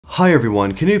Hi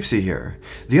everyone, Canoopsy here.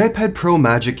 The iPad Pro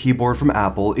Magic Keyboard from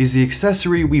Apple is the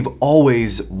accessory we've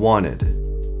always wanted.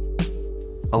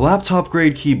 A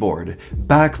laptop-grade keyboard,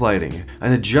 backlighting,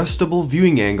 an adjustable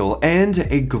viewing angle, and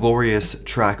a glorious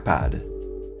trackpad.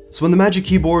 So when the Magic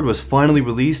Keyboard was finally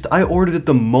released, I ordered it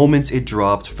the moment it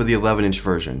dropped for the 11-inch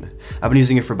version. I've been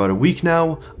using it for about a week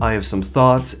now, I have some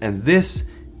thoughts, and this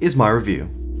is my review.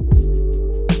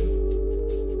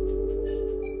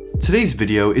 Today's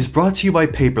video is brought to you by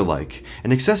Paperlike,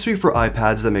 an accessory for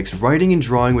iPads that makes writing and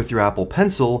drawing with your Apple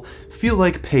Pencil feel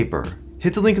like paper.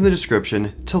 Hit the link in the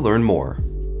description to learn more.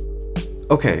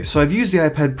 Okay, so I've used the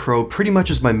iPad Pro pretty much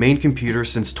as my main computer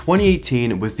since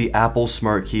 2018 with the Apple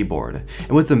Smart Keyboard,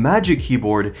 and with the Magic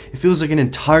Keyboard, it feels like an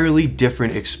entirely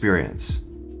different experience.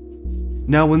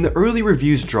 Now, when the early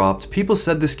reviews dropped, people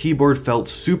said this keyboard felt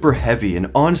super heavy,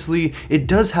 and honestly, it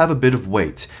does have a bit of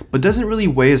weight, but doesn't really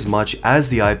weigh as much as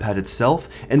the iPad itself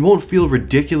and won't feel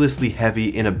ridiculously heavy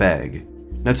in a bag.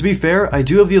 Now, to be fair, I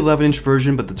do have the 11-inch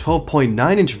version, but the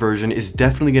 12.9-inch version is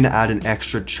definitely going to add an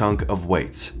extra chunk of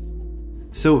weight.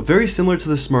 So, very similar to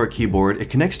the Smart Keyboard,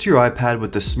 it connects to your iPad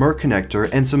with the Smart connector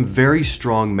and some very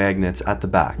strong magnets at the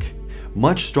back.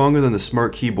 Much stronger than the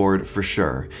Smart Keyboard for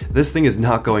sure. This thing is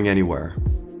not going anywhere.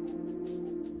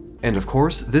 And of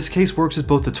course, this case works with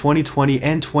both the 2020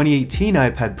 and 2018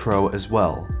 iPad Pro as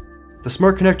well. The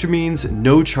Smart connector means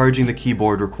no charging the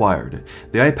keyboard required.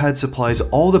 The iPad supplies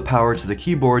all the power to the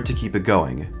keyboard to keep it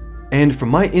going. And from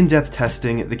my in-depth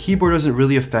testing, the keyboard doesn't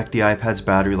really affect the iPad's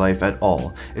battery life at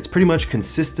all. It's pretty much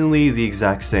consistently the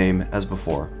exact same as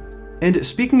before. And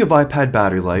speaking of iPad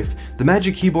battery life, the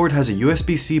Magic Keyboard has a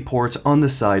USB-C port on the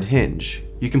side hinge.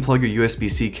 You can plug your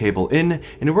USB-C cable in,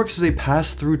 and it works as a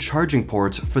pass-through charging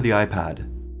port for the iPad.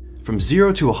 From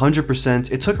 0 to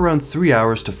 100%, it took around 3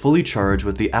 hours to fully charge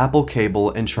with the Apple cable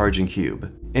and charging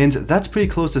cube. And that's pretty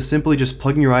close to simply just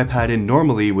plugging your iPad in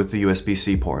normally with the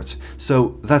USB-C port,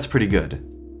 so that's pretty good.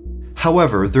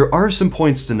 However, there are some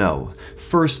points to know.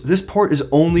 First, this port is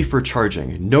only for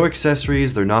charging. No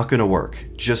accessories, they're not going to work,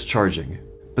 just charging.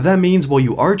 But that means while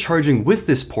you are charging with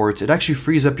this port, it actually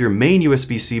frees up your main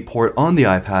USB-C port on the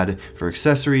iPad for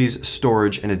accessories,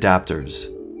 storage, and adapters.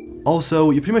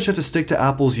 Also, you pretty much have to stick to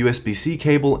Apple's USB-C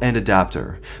cable and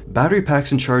adapter. Battery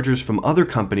packs and chargers from other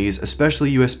companies,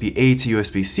 especially USB-A to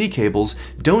USB-C cables,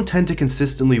 don't tend to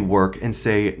consistently work and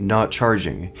say not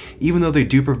charging, even though they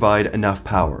do provide enough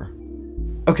power.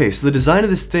 Okay, so the design of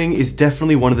this thing is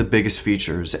definitely one of the biggest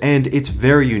features, and it's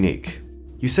very unique.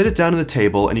 You set it down on the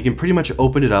table and you can pretty much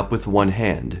open it up with one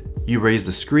hand. You raise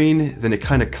the screen, then it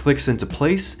kind of clicks into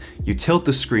place, you tilt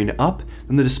the screen up,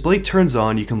 then the display turns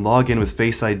on, you can log in with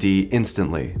Face ID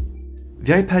instantly.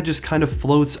 The iPad just kind of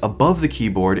floats above the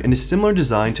keyboard and is similar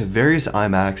design to various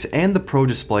iMacs and the Pro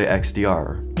Display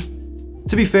XDR.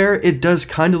 To be fair, it does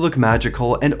kind of look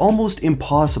magical and almost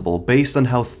impossible based on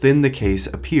how thin the case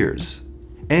appears.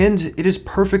 And it is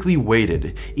perfectly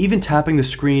weighted. Even tapping the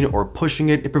screen or pushing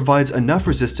it, it provides enough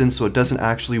resistance so it doesn't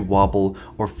actually wobble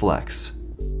or flex.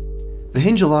 The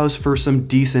hinge allows for some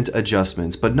decent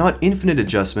adjustments, but not infinite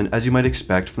adjustment as you might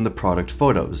expect from the product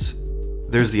photos.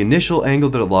 There's the initial angle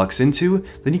that it locks into,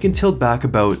 then you can tilt back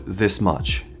about this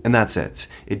much, and that's it.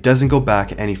 It doesn't go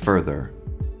back any further.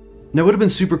 Now, it would have been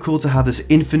super cool to have this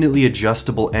infinitely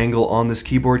adjustable angle on this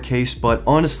keyboard case, but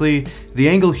honestly, the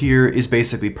angle here is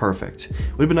basically perfect.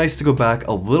 It would have been nice to go back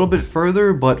a little bit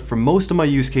further, but for most of my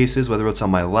use cases, whether it's on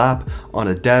my lap, on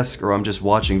a desk, or I'm just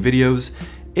watching videos,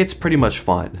 it's pretty much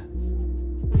fine.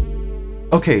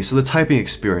 Okay, so the typing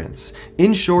experience.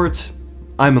 In short,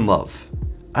 I'm in love.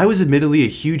 I was admittedly a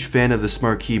huge fan of the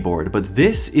Smart Keyboard, but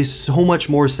this is so much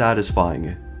more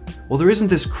satisfying. While there isn't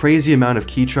this crazy amount of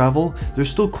key travel, there's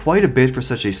still quite a bit for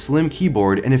such a slim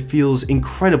keyboard, and it feels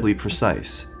incredibly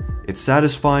precise. It's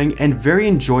satisfying and very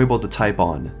enjoyable to type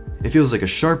on. It feels like a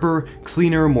sharper,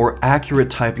 cleaner, more accurate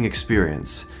typing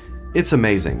experience. It's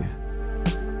amazing.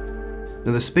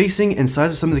 Now, the spacing and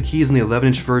size of some of the keys in the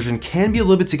 11-inch version can be a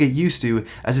little bit to get used to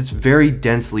as it's very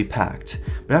densely packed,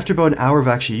 but after about an hour of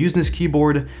actually using this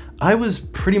keyboard, I was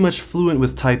pretty much fluent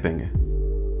with typing.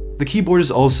 The keyboard is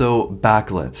also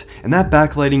backlit, and that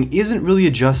backlighting isn't really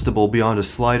adjustable beyond a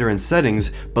slider and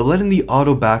settings, but letting the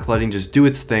auto backlighting just do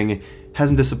its thing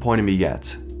hasn't disappointed me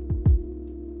yet.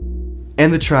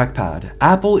 And the trackpad.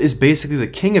 Apple is basically the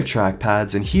king of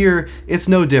trackpads, and here, it's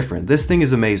no different. This thing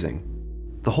is amazing.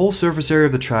 The whole surface area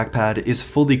of the trackpad is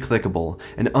fully clickable,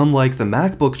 and unlike the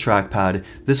MacBook trackpad,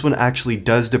 this one actually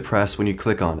does depress when you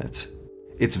click on it.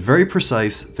 It's very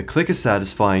precise, the click is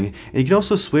satisfying, and you can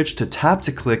also switch to tap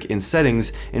to click in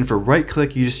settings, and for right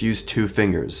click you just use 2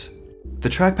 fingers. The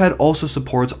trackpad also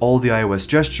supports all the iOS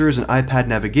gestures and iPad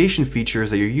navigation features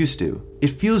that you're used to.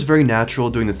 It feels very natural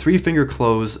doing the 3-finger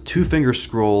close, 2-finger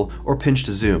scroll, or pinch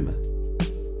to zoom.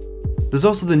 There's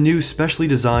also the new specially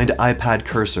designed iPad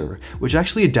cursor, which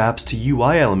actually adapts to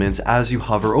UI elements as you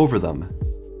hover over them.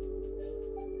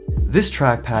 This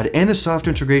trackpad and the software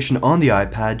integration on the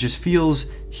iPad just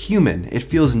feels human. It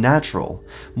feels natural,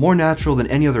 more natural than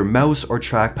any other mouse or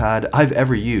trackpad I've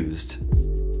ever used.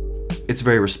 It's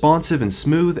very responsive and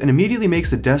smooth, and immediately makes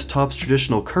the desktop's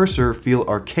traditional cursor feel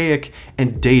archaic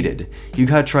and dated. You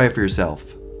gotta try it for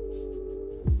yourself.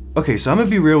 Okay, so I'm gonna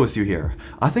be real with you here.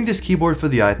 I think this keyboard for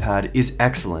the iPad is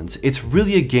excellent. It's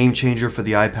really a game changer for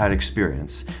the iPad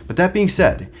experience. But that being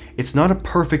said, it's not a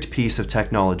perfect piece of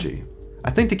technology. I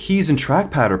think the keys and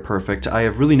trackpad are perfect, I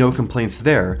have really no complaints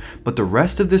there, but the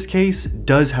rest of this case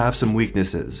does have some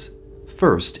weaknesses.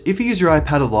 First, if you use your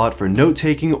iPad a lot for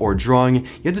note-taking or drawing,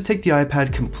 you have to take the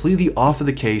iPad completely off of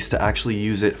the case to actually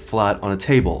use it flat on a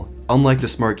table. Unlike the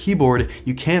Smart Keyboard,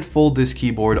 you can't fold this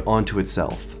keyboard onto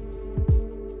itself.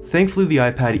 Thankfully, the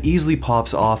iPad easily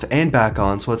pops off and back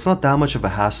on, so it's not that much of a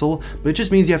hassle, but it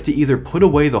just means you have to either put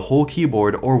away the whole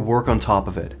keyboard or work on top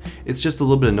of it. It's just a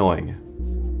little bit annoying.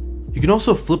 You can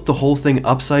also flip the whole thing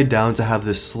upside down to have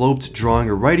this sloped drawing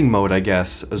or writing mode, I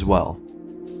guess, as well.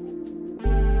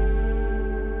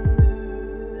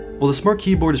 While the Smart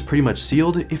Keyboard is pretty much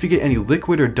sealed, if you get any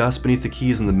liquid or dust beneath the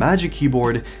keys in the Magic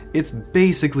Keyboard, it's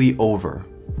basically over.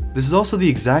 This is also the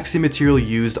exact same material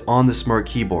used on the Smart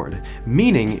Keyboard,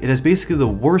 meaning it has basically the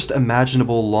worst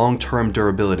imaginable long-term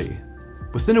durability.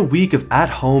 Within a week of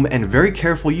at-home and very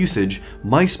careful usage,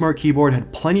 my Smart Keyboard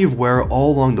had plenty of wear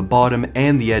all along the bottom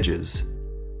and the edges.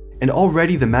 And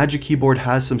already the Magic Keyboard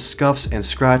has some scuffs and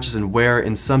scratches and wear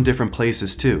in some different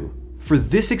places too. For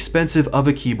this expensive of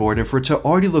a keyboard, and for it to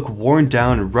already look worn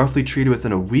down and roughly treated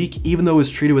within a week, even though it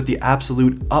was treated with the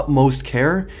absolute utmost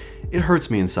care, it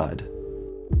hurts me inside.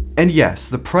 And yes,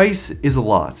 the price is a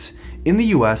lot. In the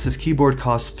US, this keyboard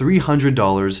costs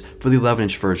 $300 for the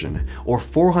 11-inch version, or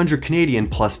 $400 Canadian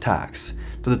plus tax.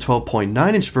 For the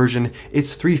 12.9-inch version,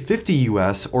 it's $350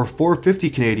 US or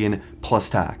 $450 Canadian plus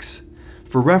tax.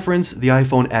 For reference, the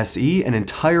iPhone SE, an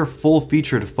entire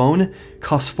full-featured phone,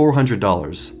 costs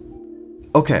 $400.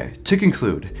 Okay, to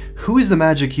conclude, who is the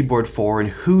Magic Keyboard for and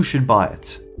who should buy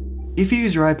it? If you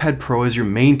use your iPad Pro as your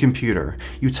main computer,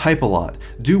 you type a lot,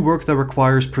 do work that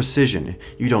requires precision,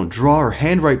 you don't draw or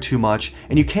handwrite too much,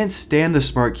 and you can't stand the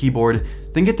Smart Keyboard,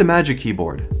 then get the Magic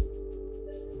Keyboard.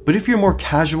 But if you're a more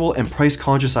casual and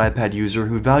price-conscious iPad user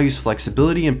who values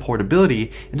flexibility and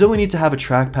portability and only need to have a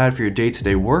trackpad for your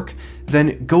day-to-day work,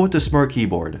 then go with the Smart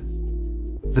Keyboard.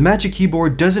 The Magic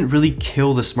Keyboard doesn't really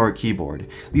kill the Smart Keyboard.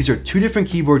 These are two different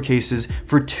keyboard cases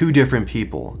for two different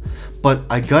people. But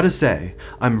I gotta say,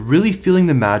 I'm really feeling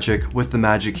the magic with the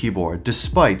Magic Keyboard,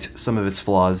 despite some of its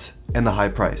flaws and the high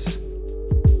price.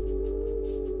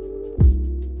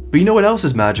 But you know what else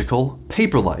is magical?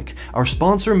 Paperlike, our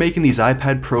sponsor making these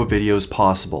iPad Pro videos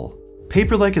possible.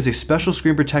 Paperlike is a special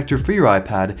screen protector for your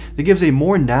iPad that gives a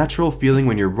more natural feeling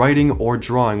when you're writing or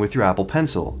drawing with your Apple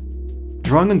Pencil.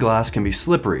 Drawing on glass can be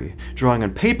slippery. Drawing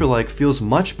on Paperlike feels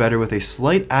much better with a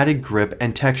slight added grip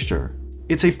and texture.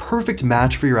 It's a perfect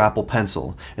match for your Apple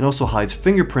Pencil, and also hides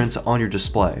fingerprints on your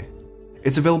display.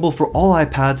 It's available for all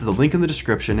iPads, the link in the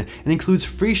description, and includes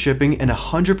free shipping and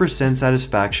 100%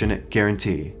 satisfaction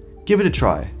guarantee. Give it a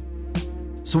try.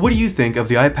 So what do you think of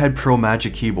the iPad Pro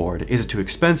Magic Keyboard? Is it too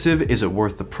expensive? Is it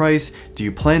worth the price? Do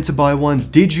you plan to buy one?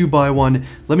 Did you buy one?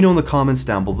 Let me know in the comments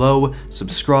down below,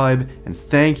 subscribe, and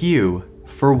thank you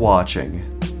for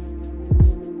watching.